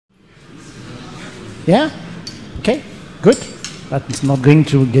Yeah? Okay, good. That's not going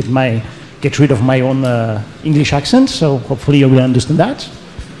to get rid of my own English accent, so hopefully you will understand that.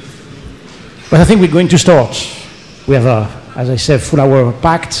 But I think we're going to start. We have, as I said, full hour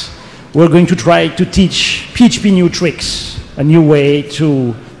packed. We're going to try to teach PHP new tricks, a new way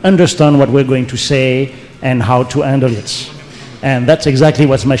to understand what we're going to say and how to handle it. And that's exactly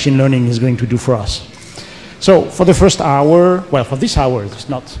what machine learning is going to do for us. So for the first hour, well, for this hour, it's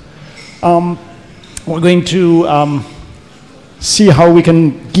not, we're going to see how we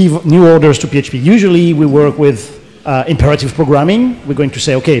can give new orders to PHP. Usually we work with imperative programming. We're going to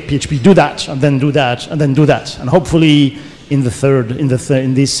say, okay, PHP, do that, and then do that, and then do that. And hopefully in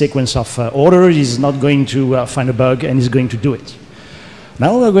this sequence of orders, he's not going to find a bug and he's going to do it.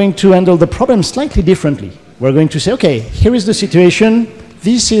 Now we're going to handle the problem slightly differently. We're going to say, okay, here is the situation.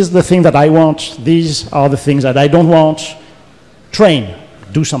 This is the thing that I want. These are the things that I don't want. Train,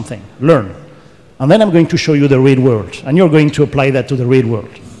 do something, learn. And then I'm going to show you the real world. And you're going to apply that to the real world.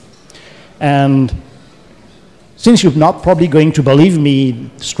 And since you're not probably going to believe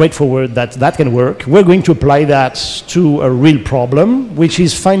me straightforward that that can work, we're going to apply that to a real problem, which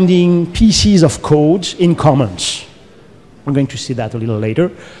is finding pieces of code in comments. We're going to see that a little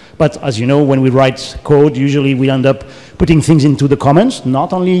later. But as you know, when we write code, usually we end up putting things into the comments,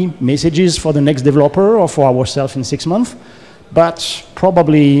 not only messages for the next developer or for ourselves in 6 months, but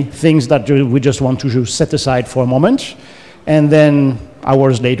probably things that we just want to set aside for a moment, and then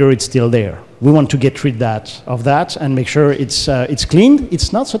hours later it's still there. We want to get rid of that and make sure it's cleaned.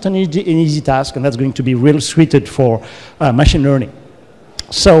 It's not such an easy task, and that's going to be real suited for machine learning.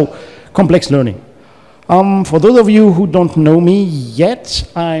 So, complex learning. For those of you who don't know me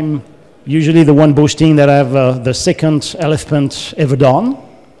yet, I'm usually the one boasting that I have the second elephant ever done.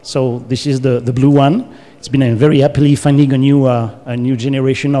 So this is the blue one. It's been very happily finding a new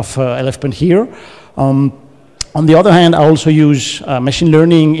generation of elephant here. On the other hand, I also use machine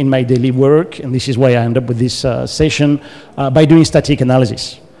learning in my daily work, and this is why I end up with this session, by doing static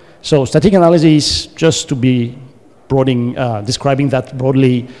analysis. So static analysis, just to be describing that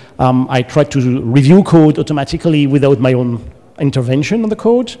broadly, I try to review code automatically without my own intervention on the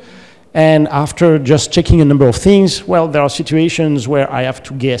code. And after just checking a number of things, well, there are situations where I have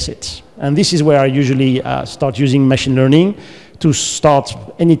to guess it. And this is where I usually start using machine learning to start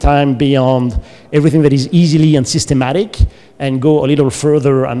anytime beyond everything that is easily and systematic and go a little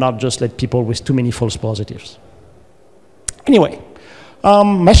further and not just let people with too many false positives. Anyway.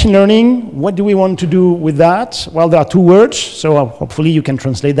 Machine learning, what do we want to do with that? Well, there are two words, so hopefully you can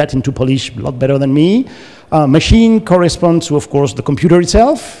translate that into Polish a lot better than me. Machine corresponds to, of course, the computer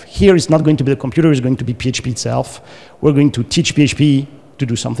itself. Here it's not going to be the computer, it's going to be PHP itself. We're going to teach PHP to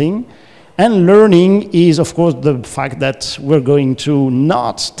do something. And learning is, of course, the fact that we're going to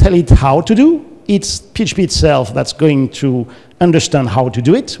not tell it how to do. It's PHP itself that's going to understand how to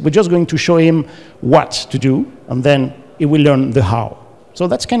do it. We're just going to show him what to do, and then it will learn the how. So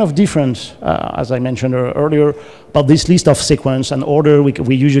that's kind of different, as I mentioned earlier, about this list of sequence and order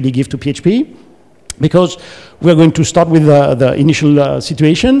we usually give to PHP, because we're going to start with the initial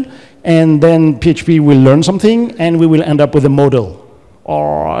situation, and then PHP will learn something, and we will end up with a model,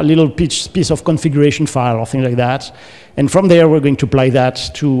 or a little piece of configuration file, or things like that. And from there, we're going to apply that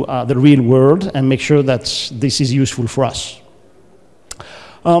to the real world and make sure that this is useful for us.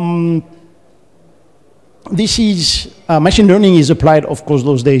 Machine learning is applied, of course,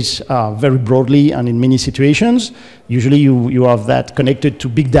 those days very broadly and in many situations. Usually you have that connected to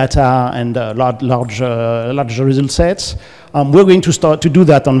big data and large result sets. We're going to start to do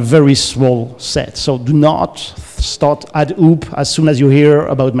that on very small sets. So do not start ad hoc as soon as you hear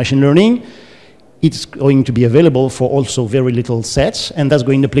about machine learning. It's going to be available for also very little sets, and that's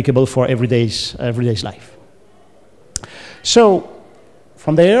going to be applicable for everyday's life. So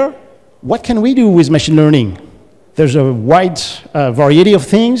from there, what can we do with machine learning? There's a wide variety of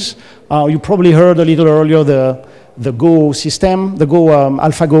things. You probably heard a little earlier the Go system, the Go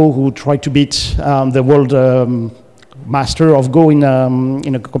AlphaGo, who tried to beat the world master of Go in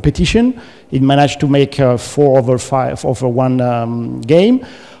a competition. He managed to make 4/5/1 game.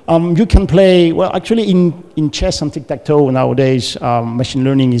 You can play, well, actually in chess and tic-tac-toe nowadays, machine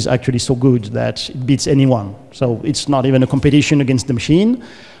learning is actually so good that it beats anyone. So it's not even a competition against the machine.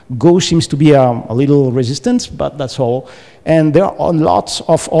 Go seems to be a little resistant, but that's all. And there are lots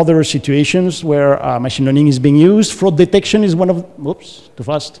of other situations where machine learning is being used. Fraud detection is one of, whoops, too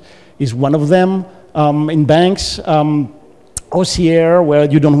fast, is one of them. In banks, OCR, where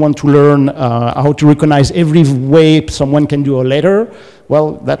you don't want to learn how to recognize every way someone can do a letter.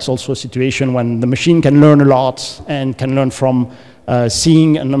 Well, that's also a situation when the machine can learn a lot and can learn from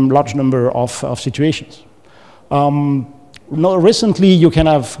seeing a large number of situations. Recently, you can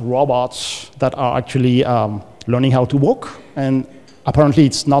have robots that are actually learning how to walk, and apparently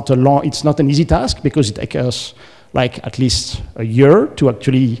it's not an easy task because it takes us like at least a year to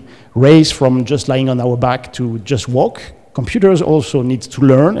actually raise from just lying on our back to just walk. Computers also need to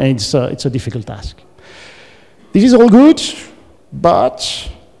learn, and it's a difficult task. This is all good, but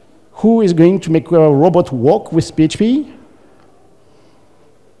who is going to make a robot walk with PHP?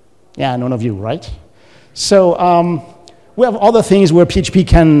 Yeah, none of you, right? So we have other things where PHP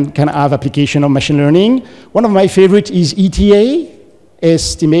can have application of machine learning. One of my favorites is ETA,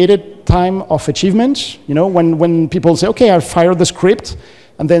 estimated time of achievement. You know, when people say, okay, I'll fire the script,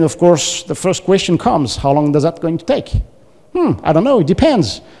 and then of course the first question comes, how long does that going to take? I don't know, it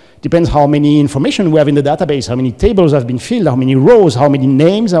depends. Depends how many information we have in the database, how many tables have been filled, how many rows, how many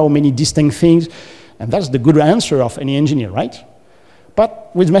names, how many distinct things, and that's the good answer of any engineer, right?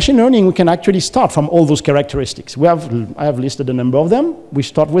 But with machine learning, we can actually start from all those characteristics. I have listed a number of them. We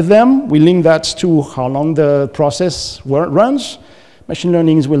start with them. We link that to how long the process runs. Machine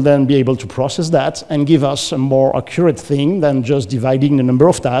learning will then be able to process that and give us a more accurate thing than just dividing the number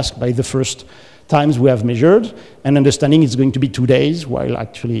of tasks by the first times we have measured and understanding it's going to be 2 days, while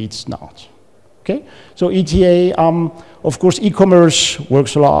actually it's not. Okay? So ETA, of course, e-commerce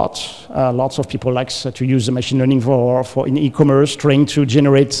works a lot. Lots of people like to use the machine learning for in e-commerce, trying to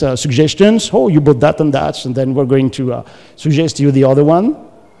generate suggestions. Oh, you bought that and that, and then we're going to suggest you the other one.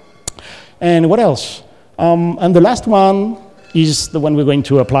 And what else? And the last one is the one we're going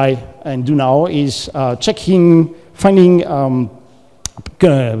to apply and do now is finding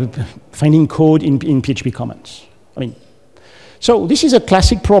code in PHP comments. So this is a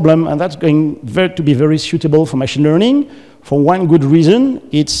classic problem, and that's going to be very suitable for machine learning. For one good reason,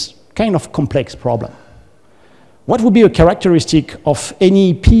 it's kind of complex problem. What would be a characteristic of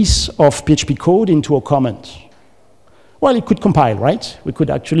any piece of PHP code into a comment? Well, it could compile, right? We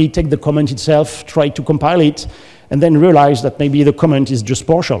could actually take the comment itself, try to compile it, and then realize that maybe the comment is just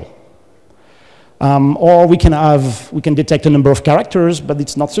partial. Or we can detect a number of characters, but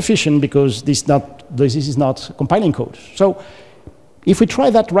it's not sufficient because this is not compiling code. So if we try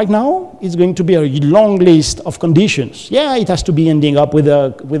that right now, it's going to be a long list of conditions. Yeah, it has to be ending up with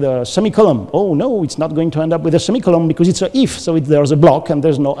a semicolon. Oh no, it's not going to end up with a semicolon because it's an if, so there's a block and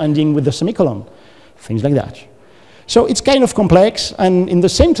there's no ending with the semicolon. Things like that. So it's kind of complex, and in the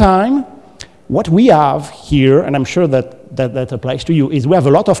same time, what we have here, and I'm sure that applies to you, is we have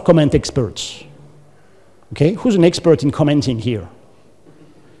a lot of comment experts. Okay, who's an expert in commenting here?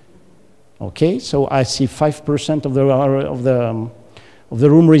 Okay, so I see 5% of the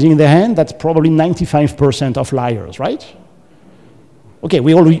room raising their hand. That's probably 95% of liars, right? Okay,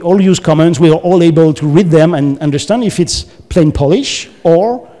 we all use comments. We are all able to read them and understand if it's plain polish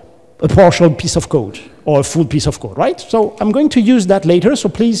or a partial piece of code or a full piece of code, right? So I'm going to use that later, so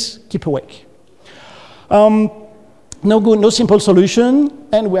please keep awake. No simple solution,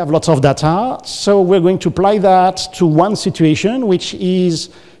 and we have lots of data. So we're going to apply that to one situation, which is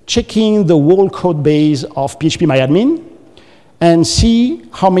checking the whole code base of php-myadmin and see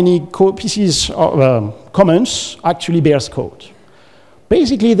how many pieces of comments actually bears code.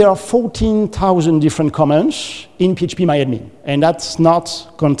 Basically, there are 14,000 different comments in php-myadmin, and that's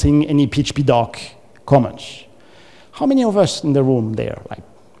not counting any php-doc comments. How many of us in the room there? Like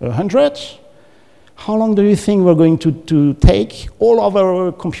 100? How long do you think we're going to take all of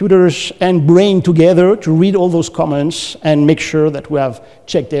our computers and brain together to read all those comments and make sure that we have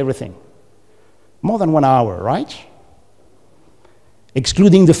checked everything? More than 1 hour, right?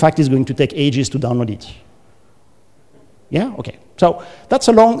 Excluding the fact it's going to take ages to download it. Yeah, okay. So that's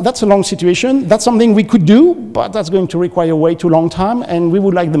a long situation. That's something we could do, but that's going to require way too long time, and we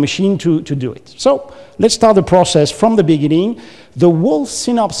would like the machine to do it. So let's start the process from the beginning. The whole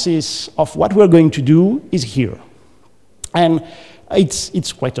synopsis of what we're going to do is here. And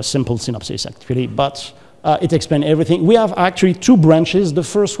it's quite a simple synopsis, actually, but it explains everything. We have actually two branches. The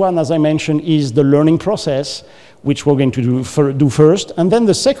first one, as I mentioned, is the learning process, which we're going to do first. And then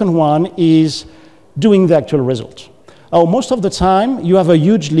the second one is doing the actual result. Most of the time, you have a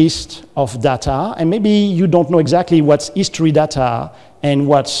huge list of data, and maybe you don't know exactly what's history data and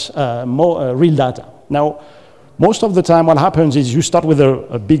what's real data. Now, most of the time, what happens is you start with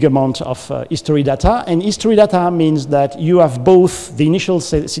a big amount of history data, and history data means that you have both the initial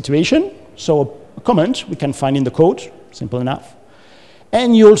situation, so a comment we can find in the code, simple enough,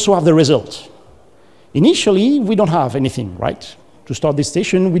 and you also have the result. Initially, we don't have anything, right? To start this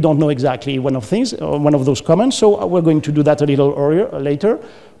session, we don't know exactly one of those comments, so we're going to do that a little later,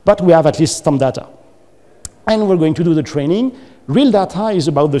 but we have at least some data. And we're going to do the training. Real data is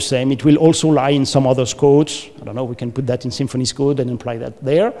about the same. It will also lie in some other codes. I don't know, we can put that in Symfony's code and apply that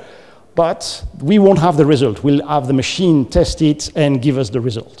there. But we won't have the result. We'll have the machine test it and give us the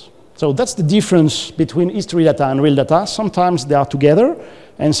result. So that's the difference between history data and real data. Sometimes they are together,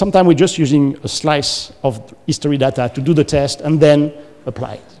 and sometimes we're just using a slice of history data to do the test and then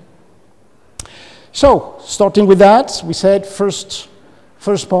apply it. So starting with that, we said first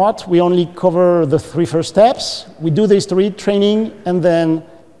part, we only cover the 3 first steps. We do the history training, and then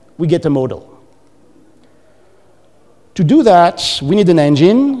we get a model. To do that, we need an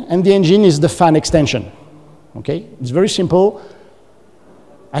engine, and the engine is the fann extension. Okay, it's very simple.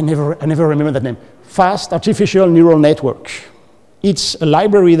 I never remember that name. Fast Artificial Neural Network. It's a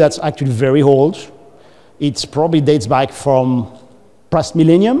library that's actually very old. It probably dates back from past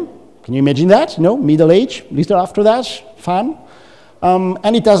millennium. Can you imagine that? You know, Middle Age, little after that, fann.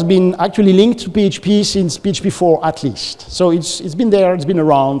 And it has been actually linked to PHP since PHP 4 at least. So it's been there, it's been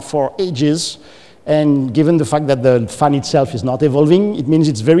around for ages. And given the fact that the fann itself is not evolving, it means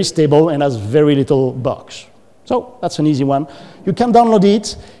it's very stable and has very little bugs. So that's an easy one. You can download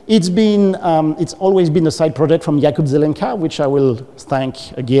it. It's always been a side project from Jakub Zelenka, which I will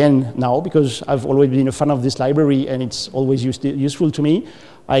thank again now, because I've always been a fan of this library and it's always useful to me.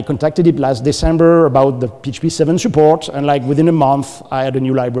 I contacted it last December about the PHP 7 support, and like within a month, I had a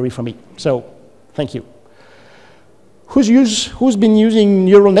new library for me. So thank you. Who's been using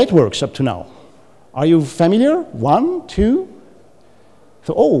neural networks up to now? Are you familiar? 1, 2?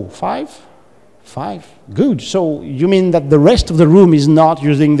 So, oh, 5? 5, good. So you mean that the rest of the room is not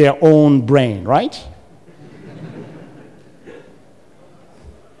using their own brain, right?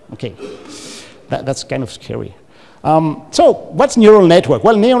 Okay, that's kind of scary. So what's neural network?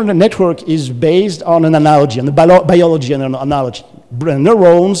 Well, neural network is based on an analogy, on the biology and an analogy.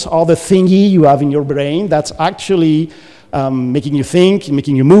 Neurons are the thingy you have in your brain that's actually making you think,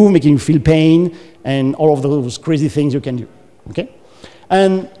 making you move, making you feel pain, and all of those crazy things you can do, okay?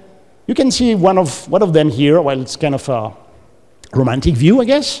 And you can see one of them here. Well, it's kind of a romantic view, I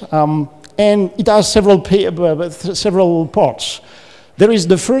guess. And it has several parts. There is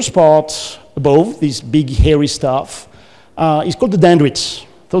the first part above, this big hairy stuff. It's called the dendrites.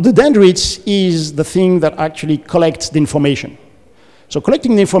 So the dendrites is the thing that actually collects the information. So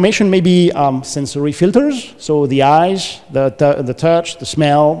collecting the information may be sensory filters, so the eyes, the touch, the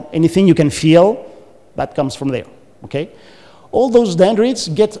smell, anything you can feel, that comes from there, okay? All those dendrites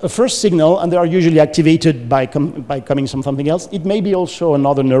get a first signal, and they are usually activated by coming from something else. It may be also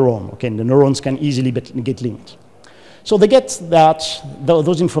another neuron, okay? And the neurons can easily get linked. So they get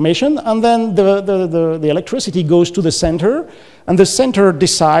those information, and then the electricity goes to the center, and the center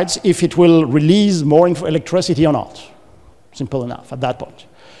decides if it will release more electricity or not. Simple enough at that point.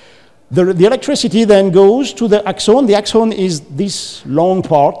 The electricity then goes to the axon. The axon is this long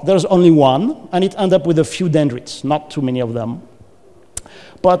part. There's only one, and it ends up with a few dendrites, not too many of them.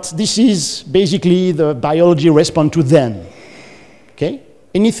 But this is basically the biology response to then, okay?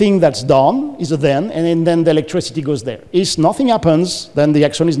 Anything that's done is a then, and then the electricity goes there. If nothing happens, then the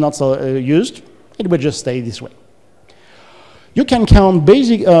axon is not used. It will just stay this way. You can count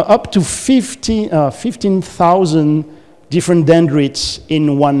up to 15,000 different dendrites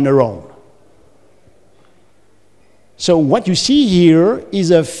in one neuron. So what you see here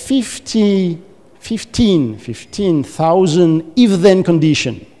is a 15,000 if-then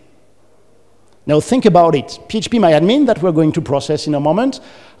condition. Now think about it. php-ml that we're going to process in a moment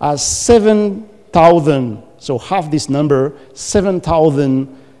has 7,000, so half this number, 7,000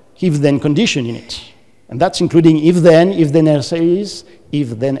 if-then condition in it. And that's including if-then else is,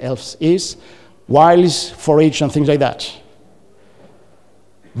 if-then else is, whiles, for each, and things like that.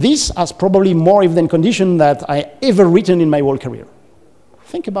 This has probably more if-then condition that I ever written in my whole career.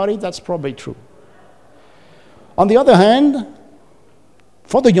 Think about it, that's probably true. On the other hand,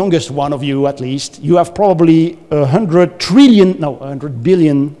 for the youngest one of you at least, you have probably 100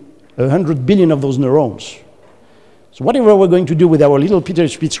 billion of those neurons. So whatever we're going to do with our little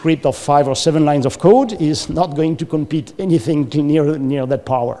PHP script of 5 or 7 lines of code is not going to compete anything near that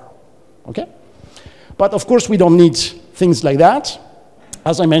power, okay? But of course, we don't need things like that.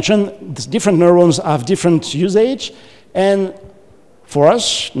 As I mentioned, different neurons have different usage, and for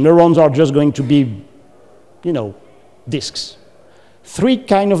us, neurons are just going to be, you know, disks. 3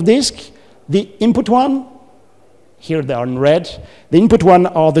 kinds of disks. The input one, here they are in red. The input one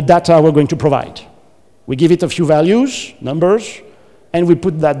are the data we're going to provide. We give it a few values, numbers, and we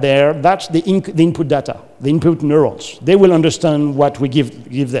put that there. That's the input data, the input neurons. They will understand what we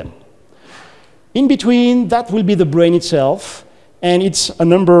give them. In between, that will be the brain itself. and it's a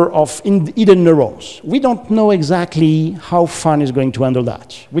number of hidden neurons. We don't know exactly how fann is going to handle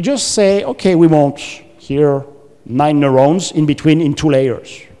that. We just say, okay, we want here 9 neurons in between in 2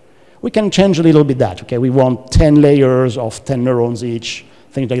 layers. We can change a little bit that, okay? We want 10 layers of 10 neurons each,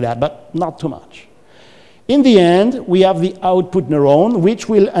 things like that, but not too much. In the end, we have the output neuron, which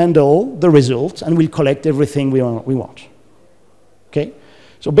will handle the result and will collect everything we want, okay?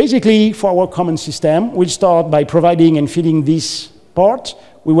 So basically, for our common system, we'll start by providing and feeding this part.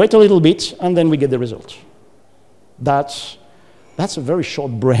 We wait a little bit, and then we get the result. That's a very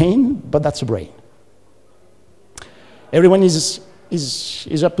short brain, but that's a brain. Everyone is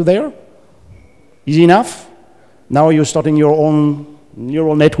up to there? Easy enough? Now you're starting your own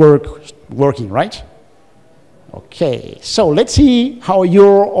neural network working, right? Okay, so let's see how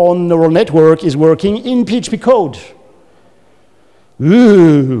your own neural network is working in PHP code.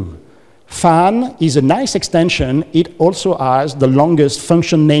 Ooh, fann is a nice extension. It also has the longest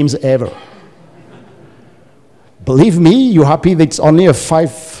function names ever. Believe me, you're happy that it's only a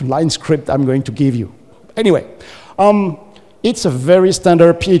 5-line script I'm going to give you. Anyway, it's a very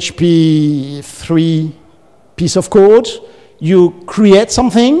standard PHP 3 piece of code. You create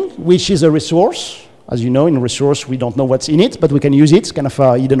something, which is a resource. As you know, in a resource, we don't know what's in it, but we can use it. It's kind of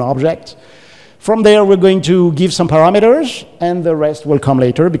a hidden object. From there, we're going to give some parameters, and the rest will come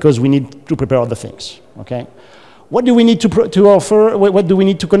later because we need to prepare other things, okay? What do we need to offer? What do we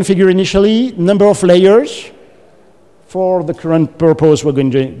need to configure initially? Number of layers. For the current purpose, we're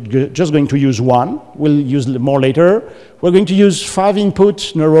just going to use 1. We'll use more later. We're going to use 5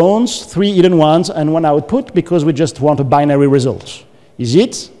 input neurons, 3 hidden ones, and 1 output because we just want a binary result. Is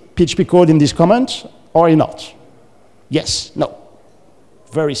it PHP code in this comment or not? Yes, no.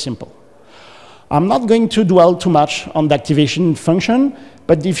 Very simple. I'm not going to dwell too much on the activation function,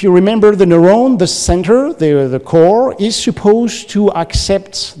 but if you remember the neuron, the center, the core, is supposed to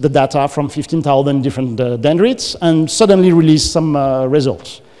accept the data from 15,000 different dendrites and suddenly release some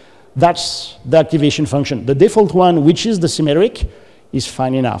results. That's the activation function. The default one, which is the symmetric, is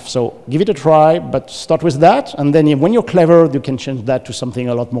fine enough. So give it a try, but start with that, and then when you're clever, you can change that to something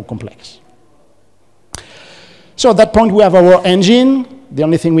a lot more complex. So at that point, we have our engine. The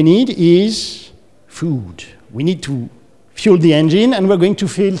only thing we need is food. We need to fuel the engine, and we're going to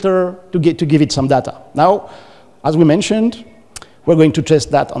filter to give it some data. Now, as we mentioned, we're going to test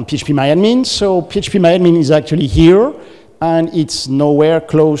that on php-ml. So php-ml is actually here, and it's nowhere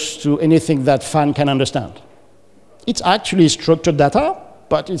close to anything that fann can understand. It's actually structured data,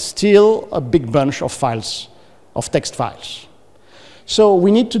 but it's still a big bunch of files, of text files. So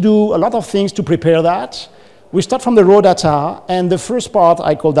we need to do a lot of things to prepare that. We start from the raw data, and the first part,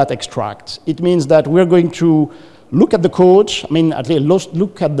 I call that extract. It means that we're going to look at the code, at least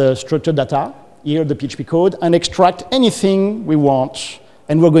look at the structured data, here the PHP code, and extract anything we want,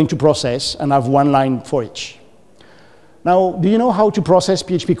 and we're going to process and have 1 line for each. Now, do you know how to process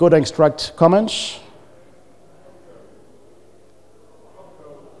PHP code and extract comments?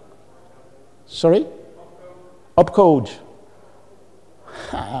 Sorry? Opcode.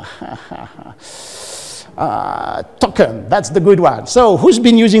 Token, that's the good one. So who's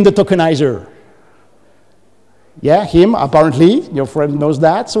been using the tokenizer? Yeah, him, apparently. Your friend knows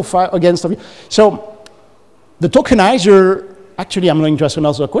that so far against of you. So the tokenizer, actually, I'm going to ask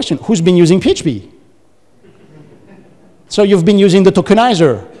another question. Who's been using PHP? So you've been using the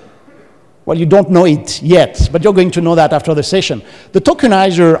tokenizer. Well, you don't know it yet, but you're going to know that after the session. The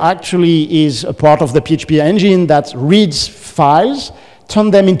tokenizer actually is a part of the PHP engine that reads files, turn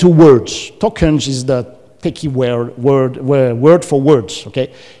them into words. Tokens is the techie word for words,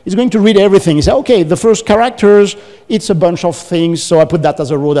 okay? It's going to read everything. You say, okay, the first characters, it's a bunch of things, so I put that as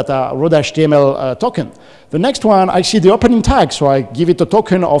a raw HTML token. The next one, I see the opening tag, so I give it a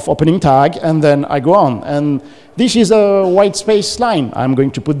token of opening tag, and then I go on. And this is a white space line. I'm going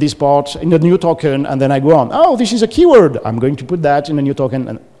to put this part in a new token, and then I go on. Oh, this is a keyword. I'm going to put that in a new token,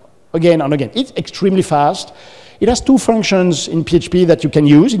 and again and again. It's extremely fast. It has 2 functions in PHP that you can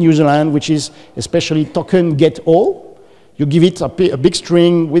use in userland, which is especially token get all. You give it a big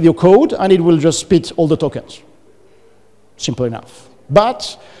string with your code, and it will just spit all the tokens. Simple enough.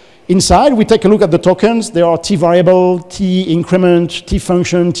 But inside, we take a look at the tokens. There are T variable, T increment, T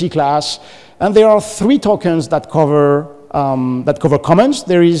function, T class, and there are 3 tokens that cover comments.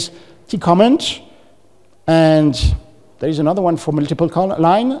 There is T comment, and there is another one for multiple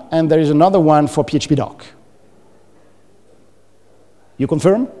line, and there is another one for PHP doc. You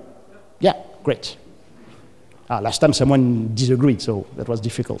confirm? Yeah, great. Last time someone disagreed, so that was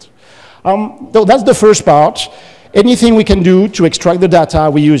difficult. So that's the first part. Anything we can do to extract the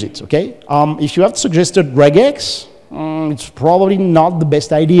data, we use it, okay? If you have suggested regex, It's probably not the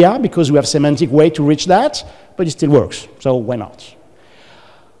best idea because we have semantic way to reach that, but it still works, so why not?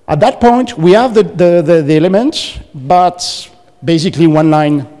 At that point, we have the element, but basically one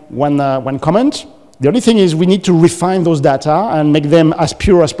line, one comment. The only thing is we need to refine those data and make them as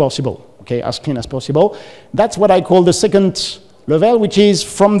pure as possible, okay, as clean as possible. That's what I call the second level, which is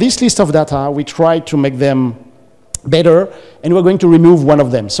from this list of data, we try to make them better, and we're going to remove one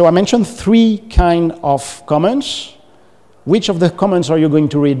of them. So I mentioned 3 kind of comments. Which of the comments are you going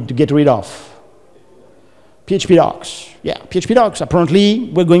to get rid of? PHP docs. Yeah, PHP docs.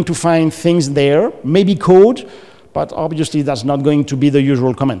 Apparently, we're going to find things there, maybe code, but obviously that's not going to be the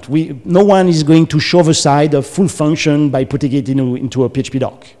usual comment. No one is going to shove aside a full function by putting it into a PHP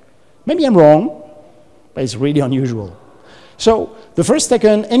doc. Maybe I'm wrong, but it's really unusual. So the first,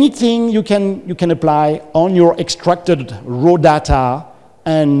 second, anything you can apply on your extracted raw data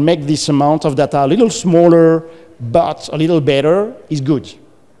and make this amount of data a little smaller but a little better is good,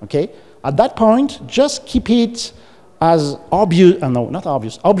 okay? At that point, just keep it as obvious, no, not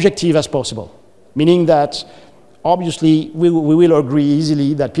obvious, objective as possible. Meaning that, obviously, we will agree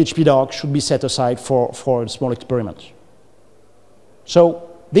easily that PHP doc should be set aside for a small experiment. So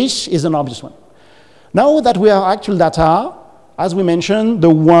this is an obvious one. Now that we have actual data, as we mentioned, the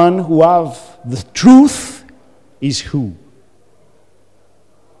one who have the truth is who?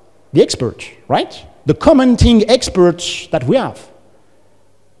 The expert, right? The commenting experts that we have.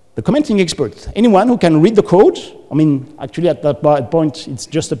 The commenting expert, anyone who can read the code, I mean, actually at that point, it's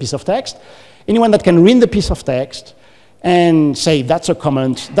just a piece of text. Anyone that can read the piece of text and say, that's a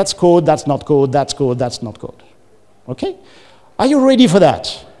comment, that's code, that's not code, that's code, that's not code. Okay? Are you ready for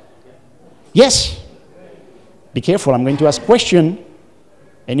that? Yes? Be careful, I'm going to ask a question.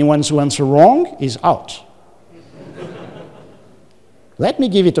 Anyone who answers wrong is out. Let me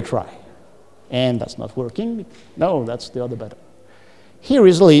give it a try. And that's not working. No, that's the other button. Here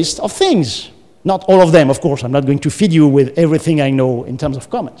is a list of things. Not all of them, of course. I'm not going to feed you with everything I know in terms of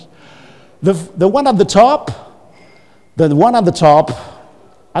comments. The one at the top,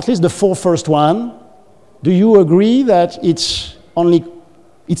 at least the 4 first one, do you agree that it's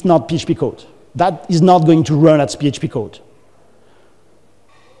not PHP code? That is not going to run as PHP code.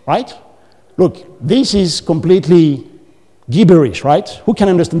 Right? Look, this is completely gibberish, right? Who can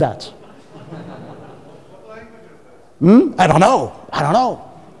understand that? I don't know.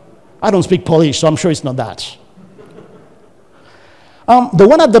 I don't speak Polish, so I'm sure it's not that. The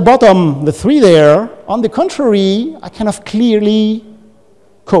one at the bottom, the 3 there, on the contrary, I kind of clearly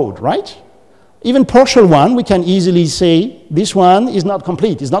code, right? Even partial one, we can easily say this one is not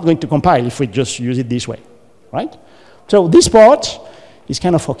complete. It's not going to compile if we just use it this way, right? So this part is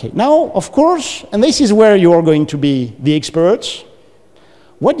kind of okay. Now, of course, and this is where you're going to be the experts,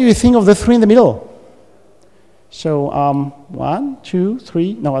 what do you think of the 3 in the middle? So 1, 2,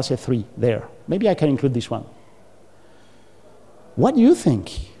 3, no, I'll say 3 there. Maybe I can include this one. What do you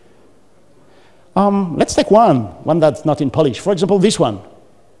think? Let's take one that's not in Polish. For example, this one.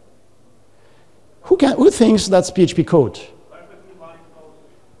 Who thinks that's PHP code?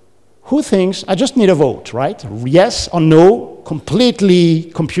 Who thinks, I just need a vote, right? Yes or no, completely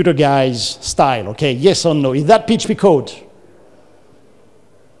computer guys style, okay? Yes or no, is that PHP code?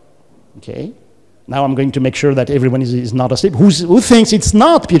 Okay, now I'm going to make sure that everyone is not asleep. Who thinks it's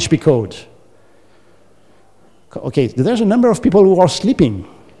not PHP code? Okay, there's a number of people who are sleeping.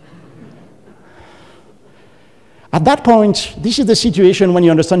 At that point, this is the situation when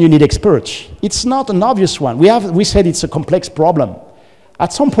you understand you need experts. It's not an obvious one. We said it's a complex problem.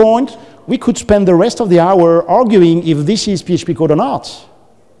 At some point, we could spend the rest of the hour arguing if this is PHP code or not,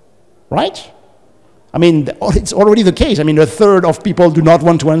 right? I mean, it's already the case. I mean, 1/3 of people do not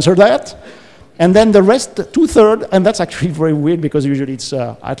want to answer that. And then the rest, 2/3, and that's actually very weird because usually it's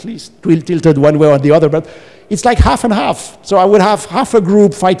at least tilted one way or the other, but it's like half and half. So I would have half a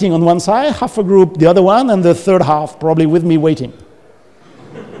group fighting on one side, half a group the other one, and the third half probably with me waiting.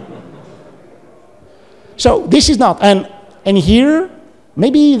 So this is not, and here,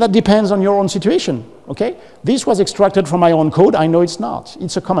 maybe that depends on your own situation, okay? This was extracted from my own code. I know it's not.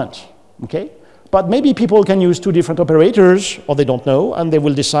 It's a comment, okay? But maybe people can use 2 different operators, or they don't know, and they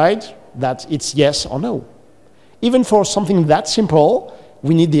will decide that it's yes or no. Even for something that simple,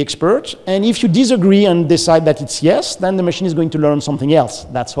 we need the expert, and if you disagree and decide that it's yes, then the machine is going to learn something else,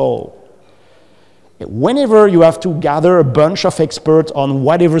 that's all. Whenever you have to gather a bunch of experts on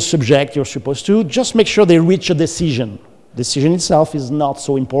whatever subject you're supposed to, just make sure they reach a decision. Decision itself is not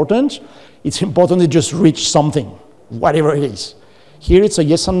so important. It's important to just reach something, whatever it is. Here it's a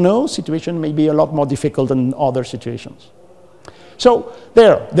yes and no situation, may be a lot more difficult than other situations. So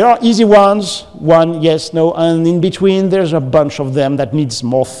there are easy ones, one, yes, no, and in between there's a bunch of them that needs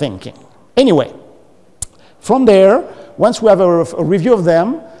more thinking. Anyway, from there, once we have a review of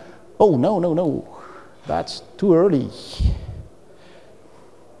them, oh, no, that's too early.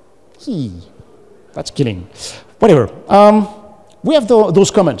 That's killing. Whatever. We have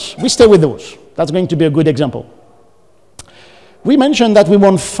those comments. We stay with those. That's going to be a good example. We mentioned that we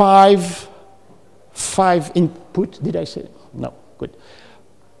want five input. Did I say? No, good.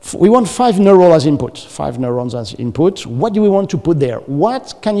 We want 5 neural as input, 5 neurons as input. What do we want to put there?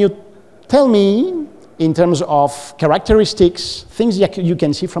 What can you tell me in terms of characteristics, things you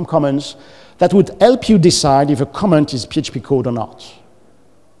can see from comments that would help you decide if a comment is PHP code or not?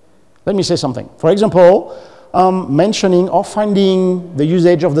 Let me say something. For example, mentioning or finding the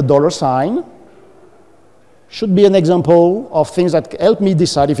usage of the $sign should be an example of things that help me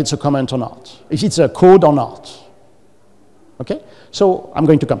decide if it's a comment or not, if it's a code or not. Okay? So I'm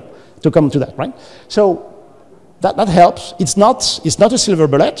going to come to that, right? So that helps. It's not a silver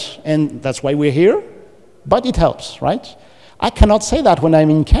bullet, and that's why we're here, but it helps, right? I cannot say that when I'm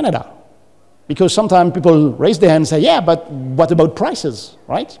in Canada, because sometimes people raise their hand and say, yeah, but what about prices,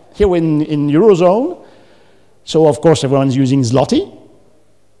 right? Here we're in Eurozone, so of course everyone's using zloty,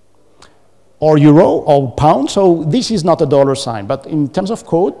 or euro, or pound, so this is not a $sign, but in terms of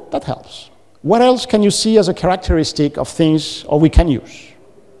code, that helps. What else can you see as a characteristic of things, or we can use?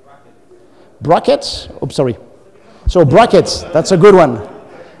 Brackets, oh, sorry. So brackets, that's a good one.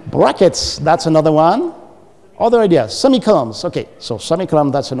 Brackets, that's another one. Other ideas, semicolons, okay. So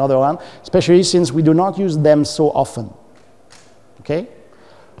semicolon, that's another one, especially since we do not use them so often, okay?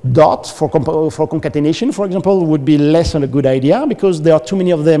 Dot for concatenation, for example, would be less than a good idea because there are too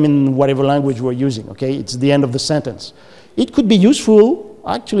many of them in whatever language we're using, okay? It's the end of the sentence. It could be useful,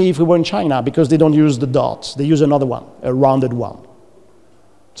 actually, if we were in China because they don't use the dots. They use another one, a rounded one.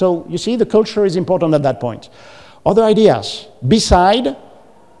 So you see, the culture is important at that point. Other ideas, beside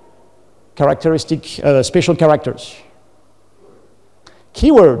characteristic, special characters.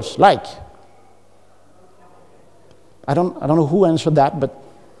 Keywords, like, I don't know who answered that, but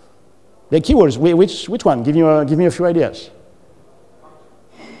the keywords, which one? Give me a few ideas.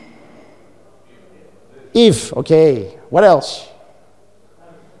 If, okay. What else?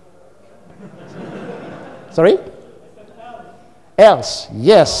 Sorry? Else,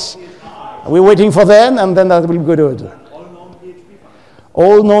 yes. We're waiting for them, and then that will be good.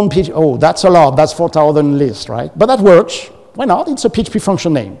 All known PHP, oh, that's a lot. That's 4,000 list, right? But that works. Why not? It's a PHP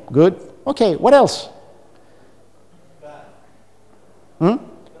function name. Good. Okay, what else?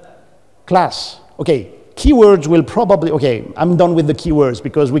 Class. Okay, keywords will probably, okay, I'm done with the keywords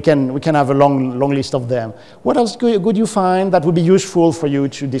because we can have a long list of them. What else could you find that would be useful for you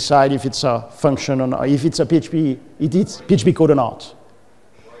to decide if it's a function or not, if it's a PHP code or not?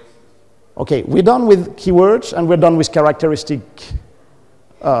 Okay, we're done with keywords and we're done with characteristic,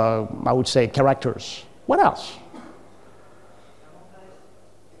 I would say, characters. What else?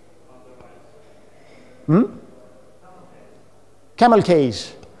 Camel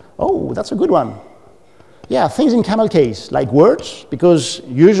case. Oh, that's a good one. Yeah, things in camel case, like words, because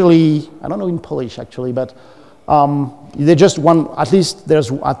usually, I don't know in Polish actually, but they're just one, at least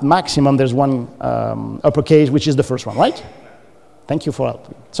there's, at maximum, there's one uppercase, which is the first one, right? Thank you for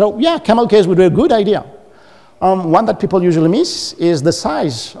helping. So yeah, camel case would be a good idea. One that people usually miss is the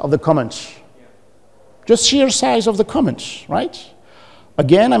size of the comments. Just sheer size of the comments, right?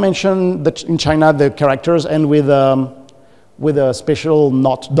 Again, I mentioned that in China, the characters end with a special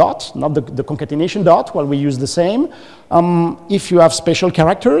not dot, not the concatenation dot, while we use the same. If you have special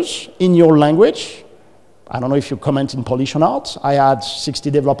characters in your language, I don't know if you comment in Polish or not. I had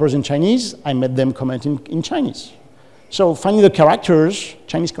 60 developers in Chinese. I made them comment in Chinese. So finding the characters,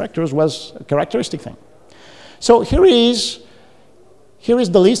 Chinese characters, was a characteristic thing. So here is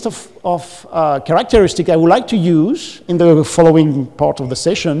the list of characteristics I would like to use in the following part of the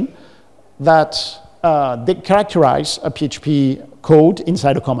session that they characterize a PHP code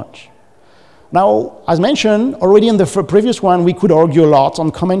inside a comment. Now, as mentioned, already in the previous one, we could argue a lot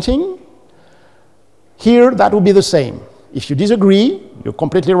on commenting. Here, that would be the same. If you disagree, you're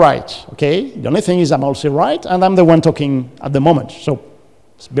completely right, okay? The only thing is I'm also right, and I'm the one talking at the moment, so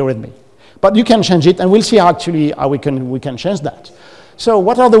bear with me. But you can change it, and we'll see actually how we can change that. So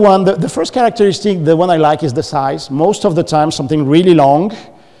what are the first characteristic, the one I like is the size. Most of the time, something really long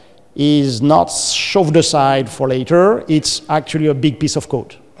is not shoved aside for later. It's actually a big piece of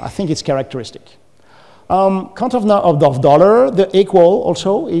code. I think it's characteristic. Count of dollar, the equal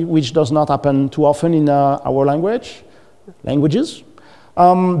also, which does not happen too often in our languages.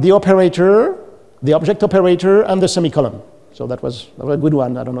 The operator, the object operator, and the semicolon. So that was a good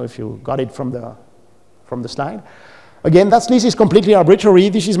one. I don't know if you got it from the slide. Again, that list is completely arbitrary.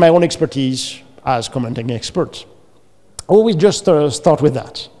 This is my own expertise as commenting expert. Always just start with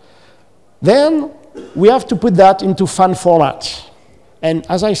that. Then we have to put that into fann format. And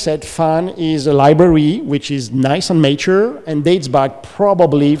as I said, fann is a library which is nice and mature and dates back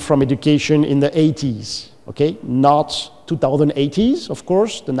probably from education in the 80s, okay? Not 2080s, of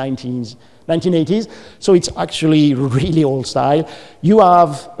course, the 1980s. So it's actually really old style. You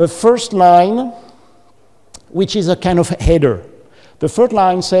have a first line, which is a kind of header. The first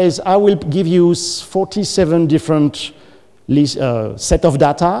line says, I will give you 47 different set of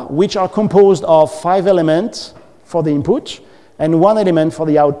data, which are composed of 5 elements for the input, and 1 element for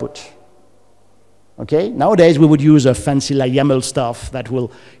the output. Okay? Nowadays, we would use a fancy like YAML stuff that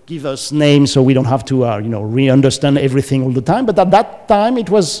will give us names so we don't have to re-understand everything all the time. But at that time, it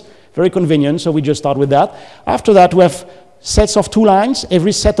was very convenient, so we just start with that. After that, we have sets of 2 lines.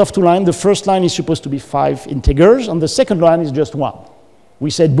 Every set of 2 lines, the first line is supposed to be 5 integers, and the second line is just 1. We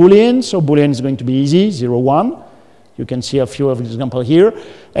said Boolean, so Boolean is going to be easy, 0, 1. You can see a few of examples here.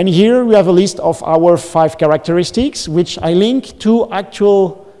 And here we have a list of our 5 characteristics, which I link to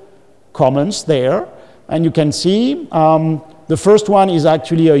actual comments there. And you can see the first one is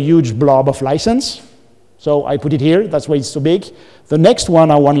actually a huge blob of license. So I put it here, that's why it's so big. The next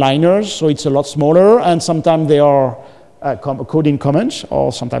one are one-liners, so it's a lot smaller, and sometimes they are coding comments,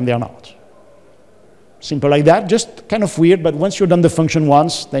 or sometimes they are not. Simple like that, just kind of weird, but once you've done the function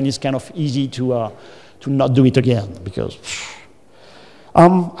once, then it's kind of easy to not do it again, because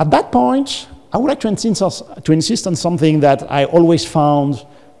at that point, I would like to insist on something that I always found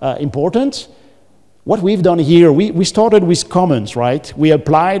important. What we've done here, we started with comments, right? We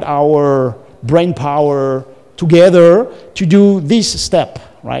applied our brain power together to do this step,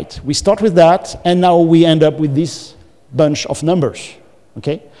 right? We start with that, and now we end up with this bunch of numbers,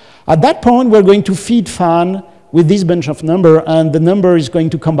 okay? At that point, we're going to feed fann with this bunch of number, and the number is going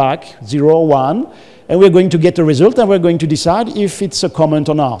to come back, 0 or 1, and we're going to get a result, and we're going to decide if it's a comment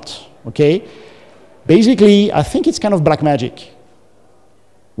or not, okay? Basically, I think it's kind of black magic.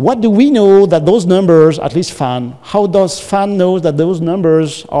 What do we know that those numbers, at least fann, how does fann know that those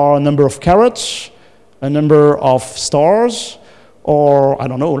numbers are a number of carrots, a number of stars, or, I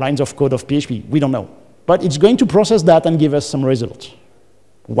don't know, lines of code of PHP? We don't know. But it's going to process that and give us some result.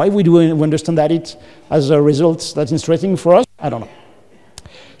 Why we do understand that it as a result that's interesting for us? I don't know.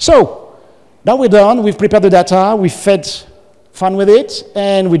 So, now we're done. We've prepared the data. We've fed fann with it.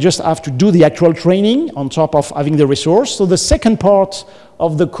 And we just have to do the actual training on top of having the resource. So the second part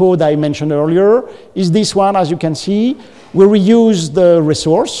of the code I mentioned earlier is this one. As you can see, we reuse the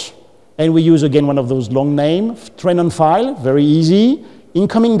resource. And we use, again, one of those long names. Train on file, very easy.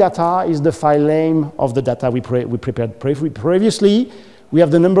 Incoming data is the file name of the data we prepared previously. We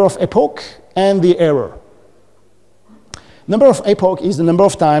have the number of epoch and the error. Number of epoch is the number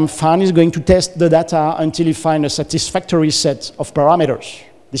of times fann is going to test the data until you find a satisfactory set of parameters.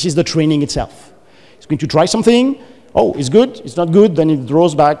 This is the training itself. It's going to try something. Oh, it's good, it's not good, then it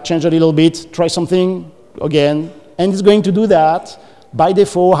draws back, change a little bit, try something again, and it's going to do that by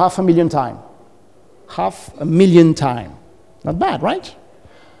default 500,000 times. 500,000 times. Not bad, right?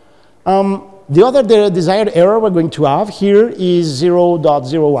 The other desired error we're going to have here is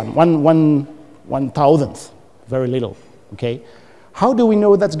 0.01, one thousandth, very little, okay? How do we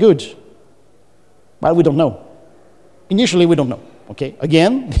know that's good? Well, we don't know. Initially, we don't know, okay?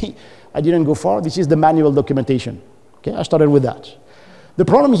 Again, I didn't go far. This is the manual documentation, okay? I started with that. The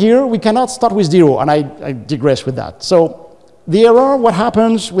problem here, we cannot start with 0, and I digress with that. So the error, what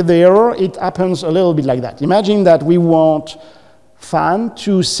happens with the error? It happens a little bit like that. Imagine that we want fann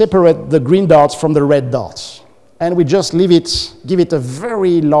to separate the green dots from the red dots. And we just give it a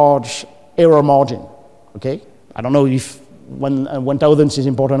very large error margin, okay? I don't know if 1,000 is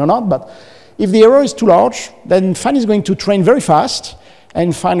important or not, but if the error is too large, then fann is going to train very fast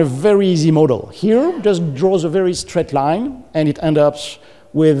and find a very easy model. Here, just draws a very straight line, and it ends up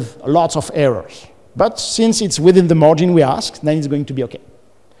with lots of errors. But since it's within the margin we ask, then it's going to be okay.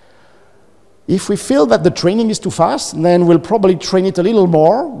 If we feel that the training is too fast, then we'll probably train it a little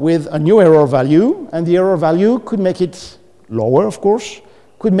more with a new error value, and the error value could make it lower, of course,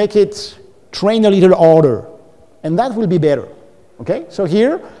 could make it train a little harder, and that will be better, okay? So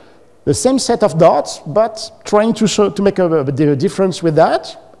here, the same set of dots, but trying to make a difference with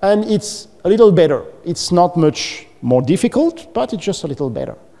that, and it's a little better. It's not much more difficult, but it's just a little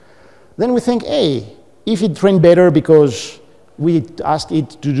better. Then we think, hey, if it trained better because we asked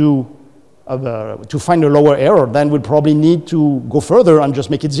it to do to find a lower error, then we'll probably need to go further and just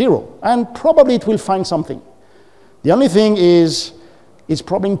make it 0. And probably it will find something. The only thing is it's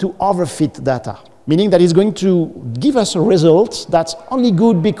probably to overfit data, meaning that it's going to give us a result that's only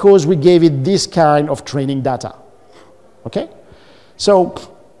good because we gave it this kind of training data. Okay? So,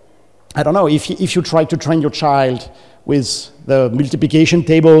 I don't know, if you try to train your child with the multiplication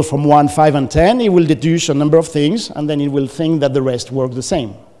table from 1, 5, and 10, it will deduce a number of things, and then it will think that the rest work the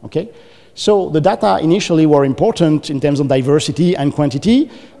same. Okay? So the data initially were important in terms of diversity and quantity,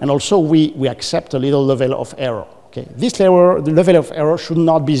 and also we accept a little level of error. Okay? This level, the level of error should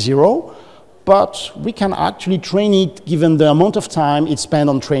not be 0, but we can actually train it given the amount of time it spent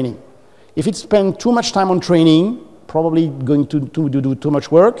on training. If it spent too much time on training, probably going to do too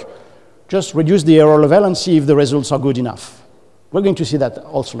much work, just reduce the error level and see if the results are good enough. We're going to see that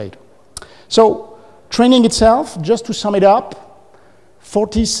also later. So training itself, just to sum it up,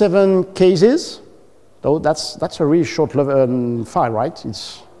 47 cases. So that's a really short file, right?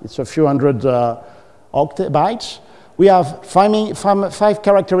 It's a few hundred octabytes. We have five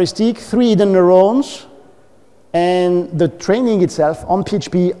characteristics, 3 hidden neurons, and the training itself on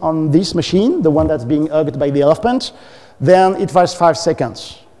PHP on this machine, the one that's being hugged by the elephant, then it was 5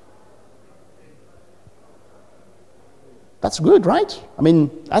 seconds. That's good, right? I mean,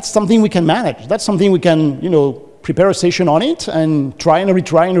 that's something we can manage. That's something we can, prepare a session on it and try and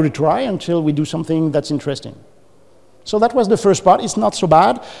retry and retry until we do something that's interesting. So that was the first part. It's not so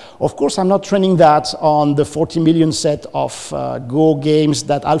bad. Of course, I'm not training that on the 40 million set of Go games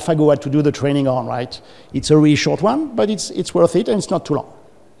that AlphaGo had to do the training on, right? It's a really short one, but it's worth it, and it's not too long.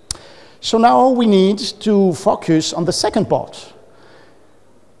 So now we need to focus on the second part.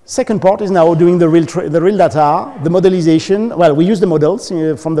 Second part is now doing the real data, the modelization. Well, we use the models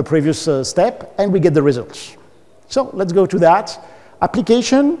from the previous step, and we get the results. So let's go to that.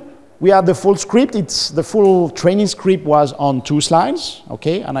 Application, we have the full script. The full training script was on 2 slides,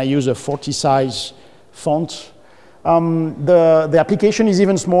 okay? And I use a 40 size font. The application is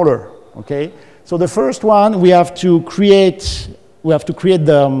even smaller, okay? So the first one, we have to create the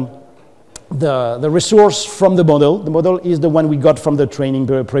resource from the model. The model is the one we got from the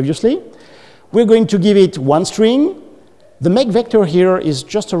training previously. We're going to give it 1 string. The make vector here is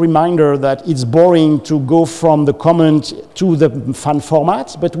just a reminder that it's boring to go from the comment to the fann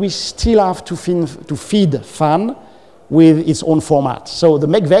format, but we still have to feed fann with its own format. So the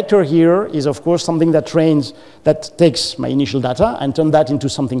make vector here is, of course, something that takes my initial data and turns that into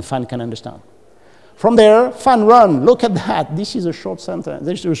something fann can understand. From there, fann run, look at that. This is a short sentence,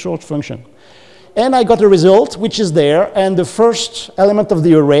 this is a short function. And I got a result, which is there, and the first element of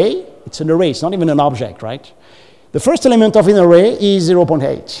the array, it's an array, it's not even an object, right? The first element of an array is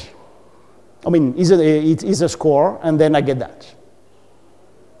 0.8. I mean, it is a score, and then I get that.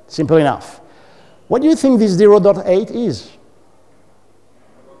 Simple enough. What do you think this 0.8 is?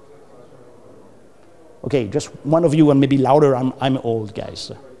 Okay, just one of you, and maybe louder, I'm old,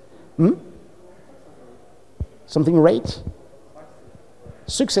 guys. Something rate?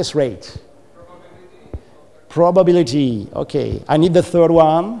 Success rate. Probability. Okay, I need the third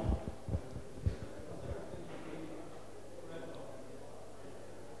one.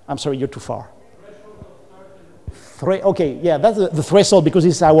 I'm sorry, you're too far. Okay, yeah, that's the threshold because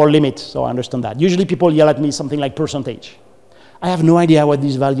it's our limit, so I understand that. Usually people yell at me something like percentage. I have no idea what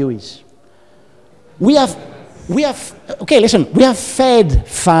this value is. Okay, listen, we have fed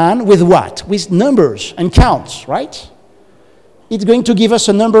fann with what? With numbers and counts, right? It's going to give us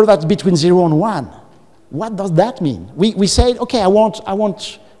a number that's between 0 and 1. What does that mean? We said, okay, I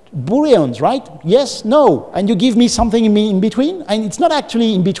want booleans, right? Yes, no, and you give me something in between, and it's not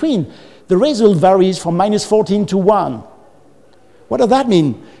actually in between. The result varies from -14 to 1. What does that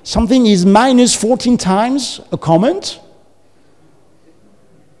mean? Something is -14 times a comment,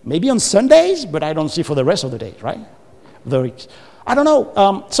 maybe on Sundays, but I don't see for the rest of the day, right? I don't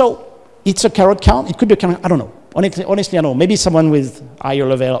know. So it's a carrot count. It could be a carrot. I don't know. Honestly, I don't know. Maybe someone with higher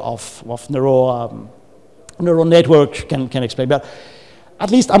level of neural network can explain. But at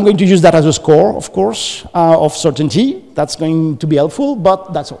least I'm going to use that as a score, of course, of certainty. That's going to be helpful,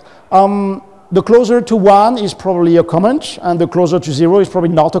 but that's all. The closer to 1 is probably a comment, and the closer to 0 is probably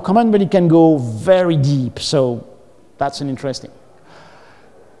not a comment, but it can go very deep. So that's an interesting.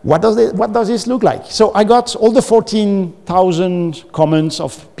 What does this look like? So I got all the 14,000 comments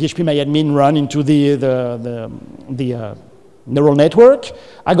of php-myadmin run into the neural network.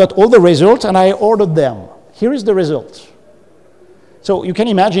 I got all the results, and I ordered them. Here is the result. So you can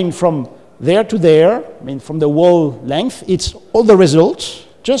imagine from there to there, I mean from the wall length, it's all the results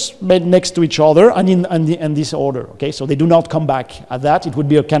just made next to each other and in this order. Okay, so they do not come back at that. It would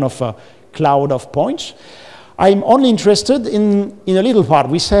be a kind of a cloud of points. I'm only interested in a little part.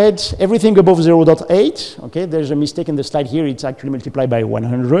 We said everything above 0.8. Okay, there's a mistake in the slide here. It's actually multiplied by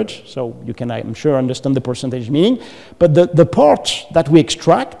 100. So you can, I'm sure, understand the percentage meaning. But the part that we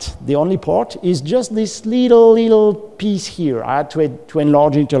extract, the only part, is just this little piece here. I had to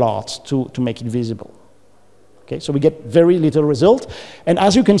enlarge it a lot to make it visible. Okay, so we get very little result. And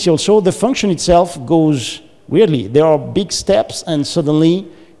as you can see also, the function itself goes weirdly. There are big steps, and suddenly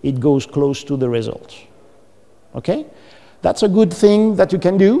it goes close to the result. Okay? That's a good thing that you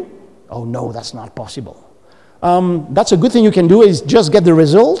can do. Oh, no, that's not possible. That's a good thing you can do is just get the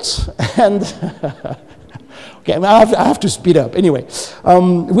results and... okay, I have to speed up. Anyway,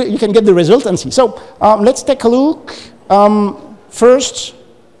 you can get the result and see. So let's take a look. First,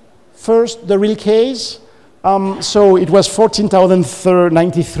 the real case. So it was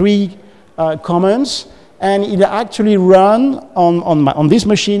 14,093 comments, and it actually ran on this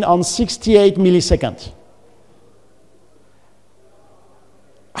machine on 68 milliseconds.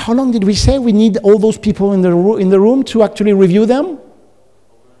 How long did we say we need all those people in the room to actually review them?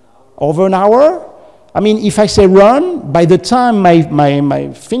 Over an hour? I mean, if I say run, by the time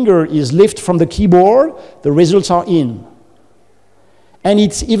my finger is lifted from the keyboard, the results are in. And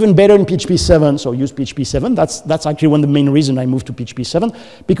it's even better in PHP 7, so use PHP 7. That's actually one of the main reasons I moved to PHP 7,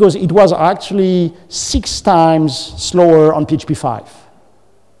 because it was actually 6 times slower on PHP 5.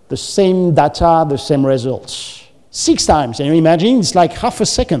 The same data, the same results. 6 times, and you imagine it's like half a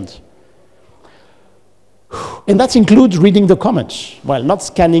second. And that includes reading the comments. Well, not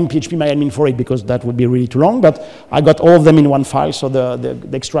scanning php-ml for it, because that would be really too long, but I got all of them in one file, so the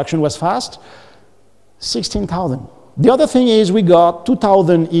extraction was fast. 16,000. The other thing is we got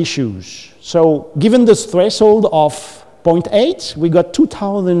 2,000 issues. So given the threshold of 0.8, we got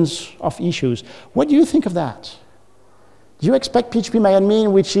 2,000 of issues. What do you think of that? Do you expect php-ml,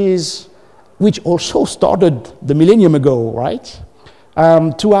 which also started the millennium ago, right?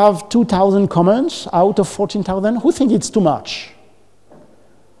 To have 2,000 comments out of 14,000? Who thinks it's too much?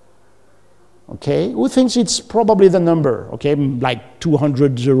 Okay, who thinks it's probably the number? Okay, like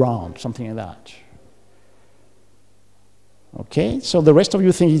 200 around, something like that. Okay, so the rest of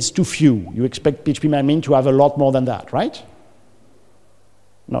you think it's too few. You expect php-ml to have a lot more than that, right?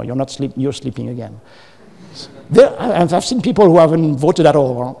 No, you're not sleeping, you're sleeping again. I've seen people who haven't voted at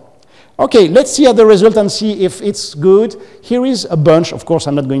all. Huh? Okay, let's see the result and see if it's good. Here is a bunch. Of course,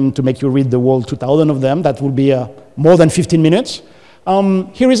 I'm not going to make you read the whole 2,000 of them. That will be more than 15 minutes.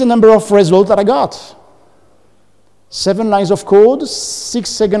 Here is a number of results that I got. 7 lines of code, 6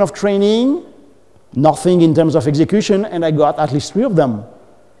 seconds of training, nothing in terms of execution, and I got at least 3 of them.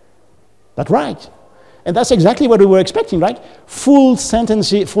 That's right. And that's exactly what we were expecting, right? Full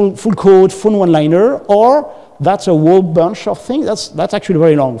sentence, full code, full one-liner, or that's a whole bunch of things. That's actually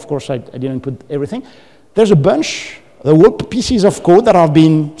very long. Of course, I didn't put everything. There's a bunch, the whole pieces of code that have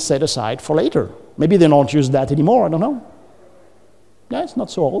been set aside for later. Maybe they don't use that anymore, I don't know. Yeah, it's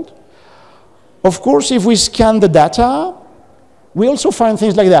not so old. Of course, if we scan the data, we also find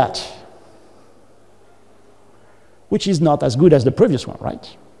things like that, which is not as good as the previous one,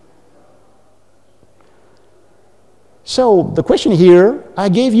 right? So the question here, I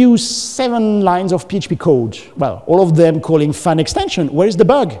gave you 7 lines of PHP code. Well, all of them calling fann extension. Where is the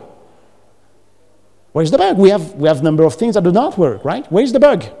bug? Where is the bug? We have a number of things that do not work, right? Where is the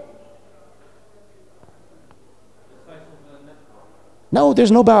bug? No,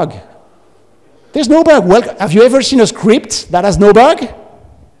 there's no bug. There's no bug. Well, have you ever seen a script that has no bug?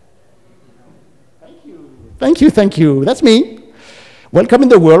 Thank you. Thank you, thank you. That's me. Welcome in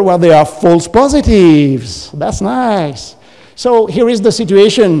the world where there are false positives. That's nice. So here is the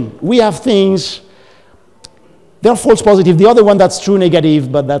situation. We have things, they're false positive. The other one, that's true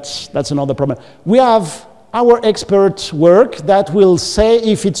negative, but that's another problem. We have our expert work that will say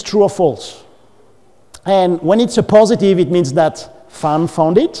if it's true or false. And when it's a positive, it means that fann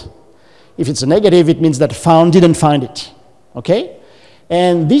found it. If it's a negative, it means that fann didn't find it. Okay?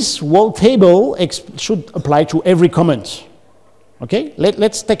 And this whole table should apply to every comment. Okay,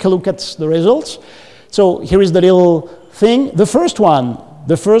 let's take a look at the results. So here is the little thing. The first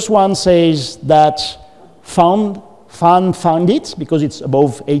one says that fann found it because it's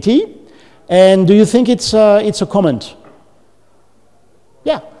above 80. And do you think it's a comment?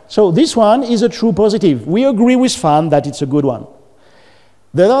 Yeah. So this one is a true positive. We agree with fann that it's a good one.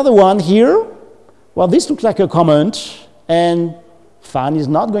 The other one here, well, this looks like a comment, and fann is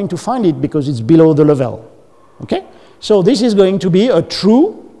not going to find it because it's below the level. Okay. So this is going to be a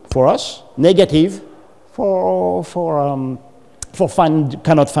true for us, negative for fann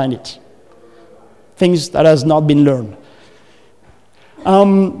cannot find it. Things that has not been learned.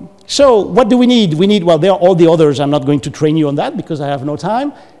 So what do we need? We need, well, there are all the others. I'm not going to train you on that because I have no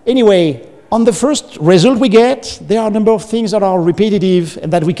time. Anyway, on the first result we get, there are a number of things that are repetitive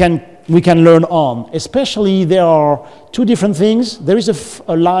and that we can learn on. Especially there are two different things. There is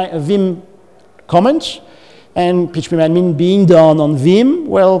a Vim comment and php-ml being done on Vim.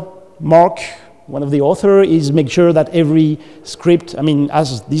 Well, Mark, one of the authors, is make sure that every script,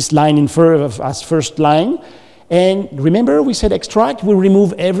 has this line as first line. And remember, we said extract will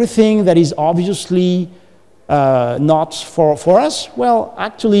remove everything that is obviously not for us. Well,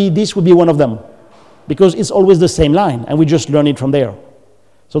 actually, this would be one of them because it's always the same line, and we just learn it from there.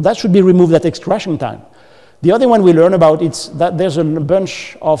 So that should be removed at extraction time. The other one we learn about is that there's a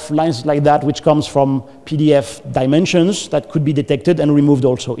bunch of lines like that which comes from PDF dimensions that could be detected and removed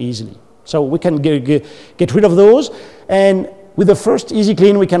also easily. So we can get rid of those, and with the first easy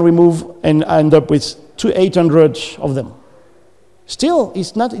clean, we can remove and end up with 800 of them. Still,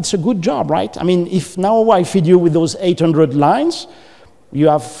 it's a good job, right? If now I feed you with those 800 lines, you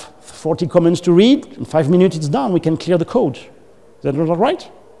have 40 comments to read, in 5 minutes it's done, we can clear the code. Is that not right?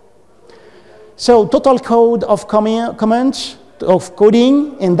 So total code of comments, of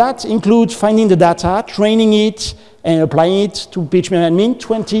coding, and that includes finding the data, training it, and applying it to php-ml,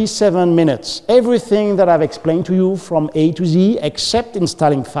 27 minutes. Everything that I've explained to you from A to Z, except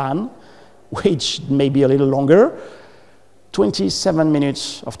installing fann, which may be a little longer, 27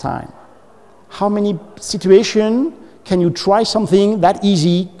 minutes of time. How many situations can you try something that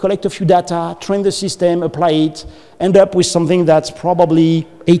easy, collect a few data, train the system, apply it, end up with something that's probably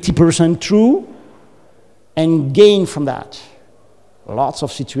 80% true, and gain from that? Lots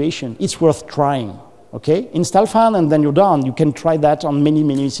of situations. It's worth trying. Okay? Install fann and then you're done. You can try that on many,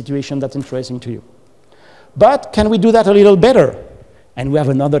 many situations that's interesting to you. But can we do that a little better? And we have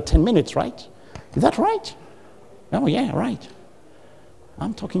another 10 minutes, right? Is that right? Oh, yeah, right.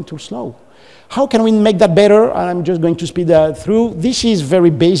 I'm talking too slow. How can we make that better? I'm just going to speed that through. This is very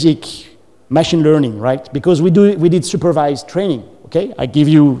basic machine learning, right? Because we did supervised training, okay? I give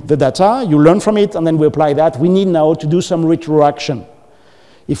you the data, you learn from it, and then we apply that. We need now to do some retroaction.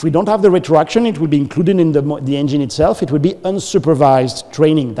 If we don't have the retroaction, it will be included in the engine itself. It will be unsupervised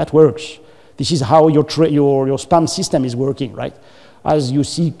training. That works. This is how your spam system is working, right? As you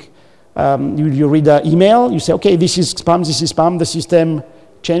seek, you read the email, you say, okay, this is spam, the system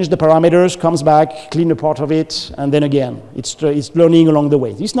change the parameters, comes back, clean a part of it, and then again, it's learning along the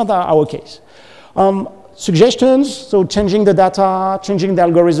way. This is not our case. Suggestions, so changing the data, changing the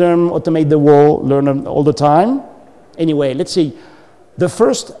algorithm, automate the wall, learn all the time. Anyway, let's see. The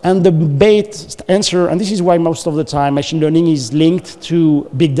first and the best answer, and this is why most of the time machine learning is linked to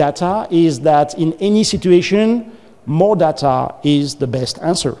big data, is that in any situation, more data is the best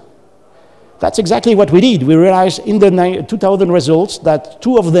answer. That's exactly what we did. We realized in the 2000 results that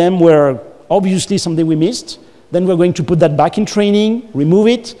 2 of them were obviously something we missed. Then we're going to put that back in training, remove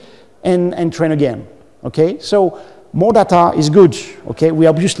it, and train again. Okay, so more data is good. Okay, we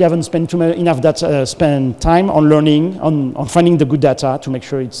obviously haven't spent enough time on learning, on finding the good data to make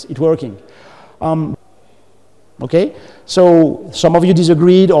sure it's working. Okay, so some of you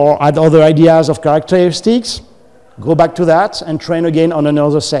disagreed or had other ideas of characteristics. Go back to that and train again on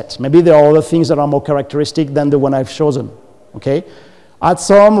another set. Maybe there are other things that are more characteristic than the one I've chosen. Okay, add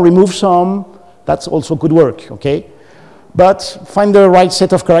some, remove some. That's also good work. Okay, but find the right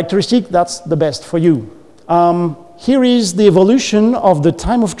set of characteristics. That's the best for you. Here is the evolution of the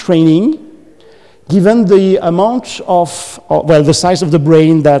time of training given the amount of, well, the size of the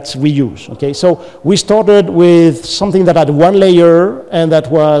brain that we use. Okay, so we started with something that had 1 layer and that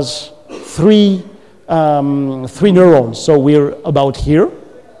was 3 neurons. So we're about here.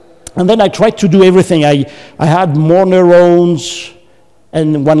 And then I tried to do everything. I had more neurons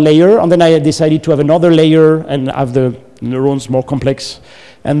and 1 layer, and then I decided to have another layer and have the neurons more complex,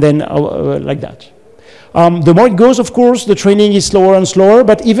 and then like that. The more it goes, of course, the training is slower and slower,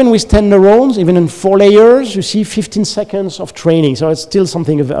 but even with 10 neurons, even in 4 layers, you see 15 seconds of training, so it's still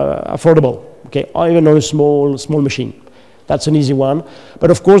something affordable, okay, or even on a small machine. That's an easy one,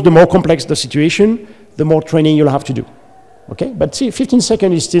 but of course, the more complex the situation, the more training you'll have to do, okay? But see, 15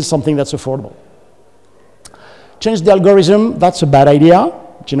 seconds is still something that's affordable. Change the algorithm, that's a bad idea,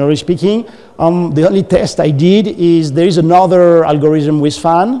 generally speaking. The only test I did is there is another algorithm with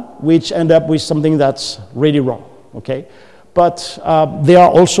fann, which end up with something that's really wrong, okay? But there are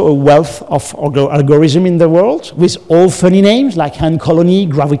also a wealth of algorithms in the world with all funny names like hand colony,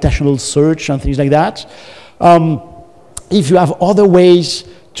 gravitational search, and things like that. If you have other ways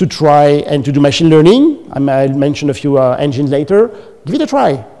to try and to do machine learning, I'll mention a few engines later, give it a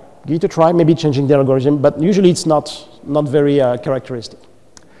try. Give it a try, maybe changing the algorithm, but usually it's not very characteristic.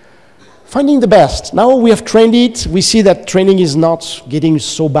 Finding the best. Now we have trained it. We see that training is not getting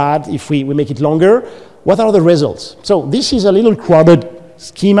so bad if we make it longer. What are the results? So this is a little crowded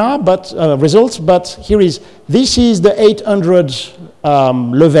schema, but results. But here is, this is the 800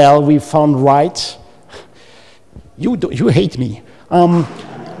 level we found right. You hate me.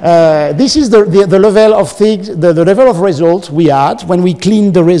 This is the level of things, the level of results we had when we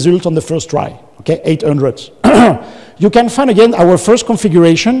cleaned the result on the first try. Okay, 800. You can find again our first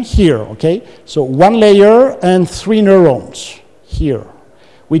configuration here. Okay, so 1 layer and 3 neurons here,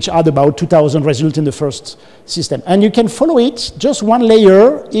 which add about 2,000 results in the first system. And you can follow it, just 1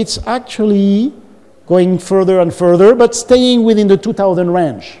 layer. It's actually going further and further, but staying within the 2,000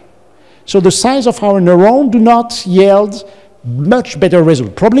 range. So the size of our neuron do not yield much better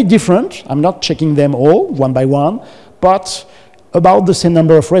result. Probably different. I'm not checking them all one by one, but about the same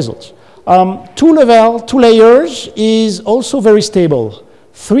number of results. 2 layers is also very stable.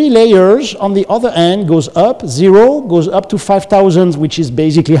 3 layers on the other end goes up, 0 goes up to 5,000, which is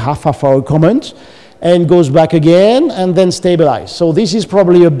basically half of our comment, and goes back again and then stabilize. So this is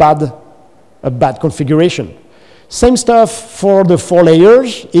probably a bad configuration. Same stuff for the 4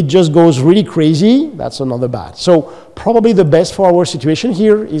 layers. It just goes really crazy. That's another bad. So probably the best for our situation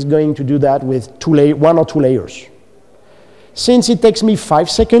here is going to do that with 1 or 2 layers. Since it takes me 5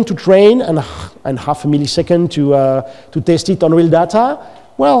 seconds to train and half a millisecond to test it on real data,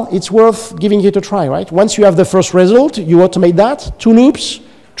 well, it's worth giving it a try, right? Once you have the first result, you automate that. 2 loops,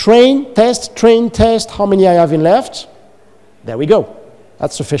 train, test, how many I have in left. There we go.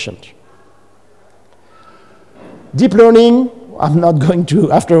 That's sufficient. Deep learning, I'm not going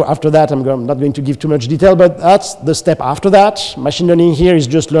to, after that, I'm not going to give too much detail, but that's the step after that. Machine learning here is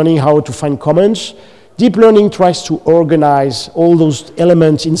just learning how to find comments. Deep learning tries to organize all those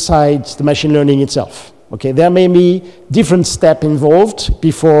elements inside the machine learning itself. Okay, there may be different steps involved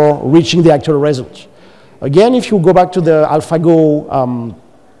before reaching the actual result. Again, if you go back to the AlphaGo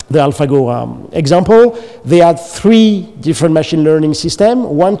example, they had 3 different machine learning systems,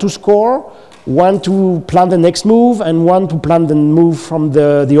 1 to score, 1 to plan the next move, and 1 to plan the move from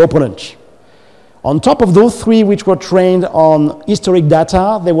the opponent. On top of those 3 which were trained on historic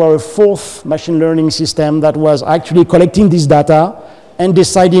data, there were a 4th machine learning system that was actually collecting this data and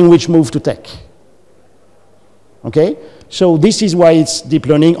deciding which move to take. Okay? So this is why it's deep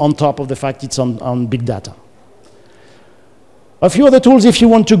learning on top of the fact it's on big data. A few other tools if you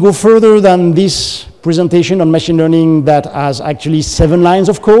want to go further than this presentation on machine learning that has actually 7 lines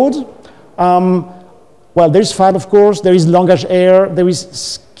of code. Well, there's fann, of course. There is language air. There is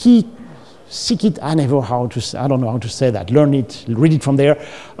scikit. I don't know how to say that. Learn it, read it from there.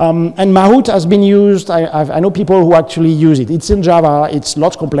 And Mahout has been used. I know people who actually use it. It's in Java. It's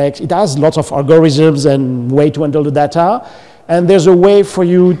lots complex. It has lots of algorithms and way to handle the data. And there's a way for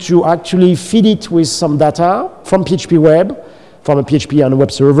you to actually feed it with some data from PHP web, from a PHP and a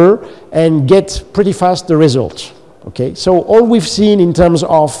web server, and get pretty fast the result. Okay, so all we've seen in terms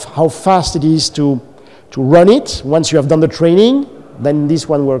of how fast it is to run it, once you have done the training, then this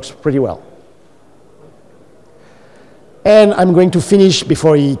one works pretty well. And I'm going to finish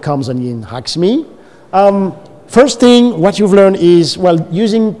before he comes and he hacks me. First thing, what you've learned is, well,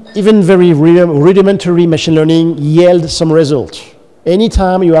 using even very rudimentary machine learning yield some result.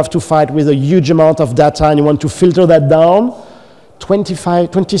 Anytime you have to fight with a huge amount of data and you want to filter that down,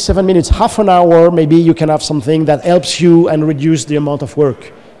 27 minutes, half an hour, maybe you can have something that helps you and reduce the amount of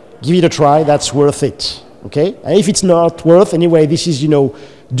work. Give it a try, that's worth it, okay? And if it's not worth, anyway, this is,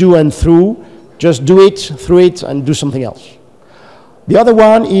 do and through, just do it, through it, and do something else. The other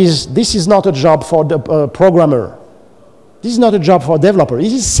one is, this is not a job for the programmer. This is not a job for a developer.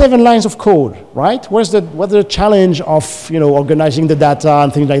 This is 7 lines of code, right? What's the challenge of organizing the data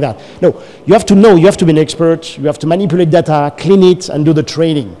and things like that? No, you have to know, you have to be an expert, you have to manipulate data, clean it, and do the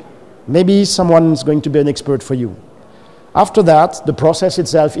training. Maybe someone's going to be an expert for you. After that, the process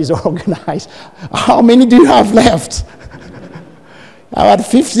itself is organized. How many do you have left? About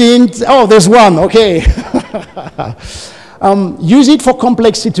 15. Oh, there's one, okay. Use it for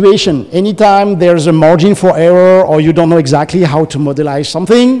complex situation. Anytime there's a margin for error or you don't know exactly how to modelize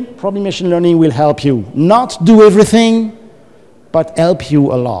something, probably machine learning will help you. Not do everything, but help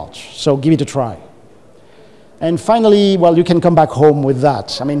you a lot. So give it a try. And finally, well, you can come back home with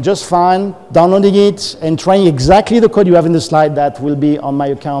that. I mean, just fine, downloading it and trying exactly the code you have in the slide that will be on my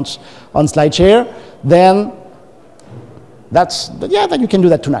account on SlideShare. Then then you can do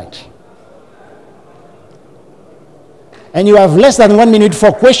that tonight. And you have less than 1 minute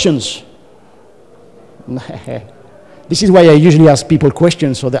for questions. This is why I usually ask people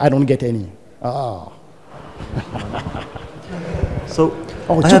questions so that I don't get any. Oh. So,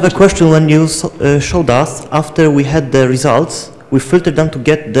 I have a question. When you showed us, after we had the results, we filtered them to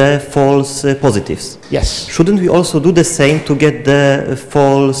get the false positives. Yes. Shouldn't we also do the same to get the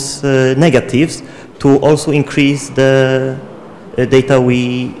false negatives to also increase the data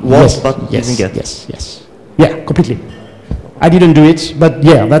we want but didn't get? Yes. Yeah, completely. I didn't do it, but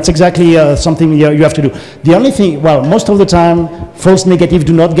yeah, that's exactly something you have to do. The only thing, well, most of the time, false negative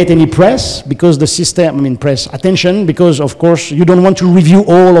do not get any press because the system, press attention, because of course you don't want to review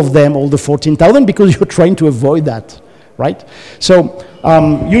all of them, all the 14,000, because you're trying to avoid that, right? So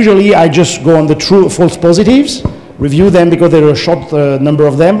usually I just go on the true false positives, review them because there are a short number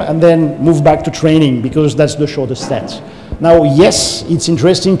of them, and then move back to training because that's the shortest set. Now, yes, it's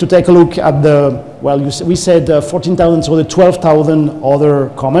interesting to take a look at the, well, we said 14,000, so the 12,000 other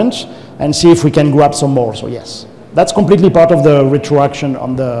comments, and see if we can grab some more. So yes, that's completely part of the retroaction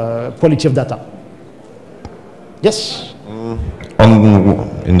on the quality of data. Yes?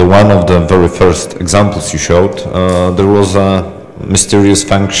 In the one of the very first examples you showed, there was a mysterious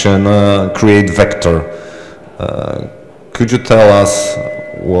function, create vector. Could you tell us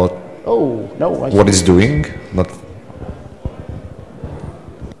what what it's doing?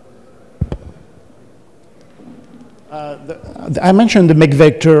 I mentioned the make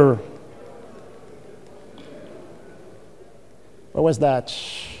vector. What was that?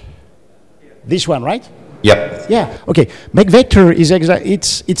 This one, right? Yep. Yeah. Okay. Make vector is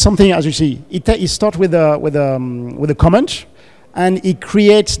it's something, as you see. It starts with a comment, and it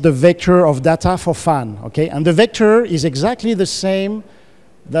creates the vector of data for fann. Okay. And the vector is exactly the same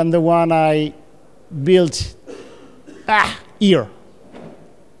than the one I built here.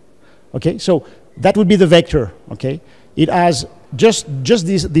 Okay. So that would be the vector. Okay. It has just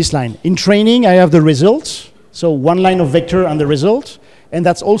this line. In training, I have the results. So one line of vector and the result. And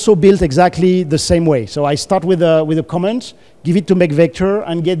that's also built exactly the same way. So I start with a comment, give it to make vector,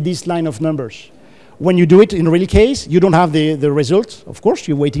 and get this line of numbers. When you do it in real case, you don't have the result. Of course,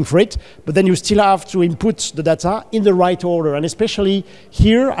 you're waiting for it. But then you still have to input the data in the right order. And especially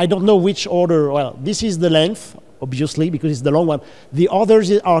here, I don't know which order. Well, this is the length, obviously, because it's the long one. The others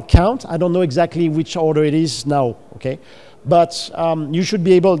are count. I don't know exactly which order it is now, okay? But you should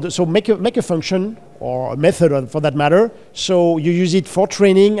be able to, so make a function, or a method for that matter, so you use it for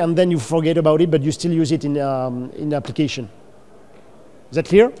training, and then you forget about it, but you still use it in the application. Is that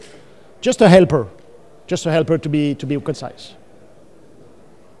clear? Just a helper to be concise.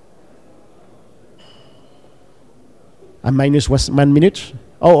 I'm minus 1 minute.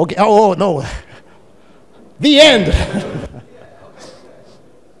 Oh, okay. Oh no. The end.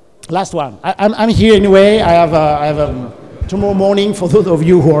 Last one. I'm here anyway. I have tomorrow morning, for those of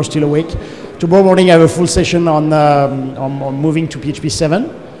you who are still awake. Tomorrow morning I have a full session on moving to PHP 7.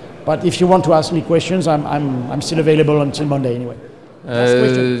 But if you want to ask me questions, I'm still available until Monday anyway.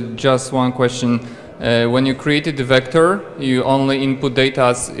 Just one question. When you created the vector, you only input data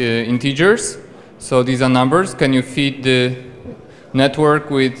as integers. So these are numbers. Can you feed the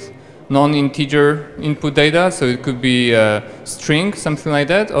network with non-integer input data? So it could be a string, something like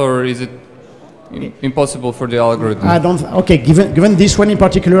that, or is it impossible for the algorithm? I don't. Okay, given this one in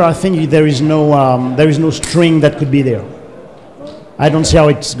particular, I think there is no string that could be there. I don't see how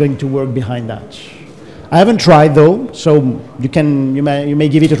it's going to work behind that. I haven't tried though, so you may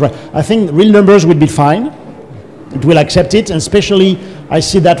give it a try. I think real numbers would be fine. It will accept it, and especially I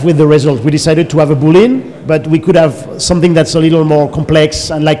see that with the result. We decided to have a Boolean, but we could have something that's a little more complex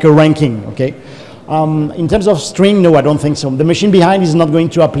and like a ranking. Okay. In terms of string, no, I don't think so. The machine behind is not going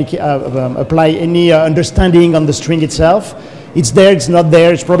to apply any understanding on the string itself. It's there, it's not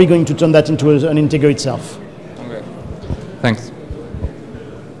there. It's probably going to turn that into an integer itself. Okay. Thanks.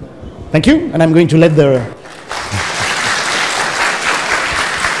 Thank you, and I'm going to let the